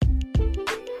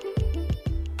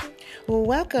Well,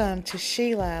 welcome to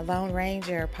Sheila Lone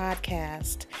Ranger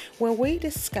podcast, where we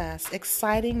discuss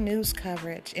exciting news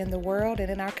coverage in the world and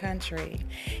in our country,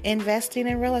 investing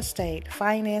in real estate,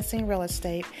 financing real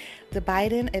estate, the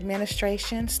Biden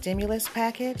administration stimulus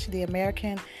package, the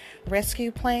American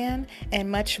Rescue Plan, and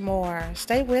much more.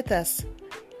 Stay with us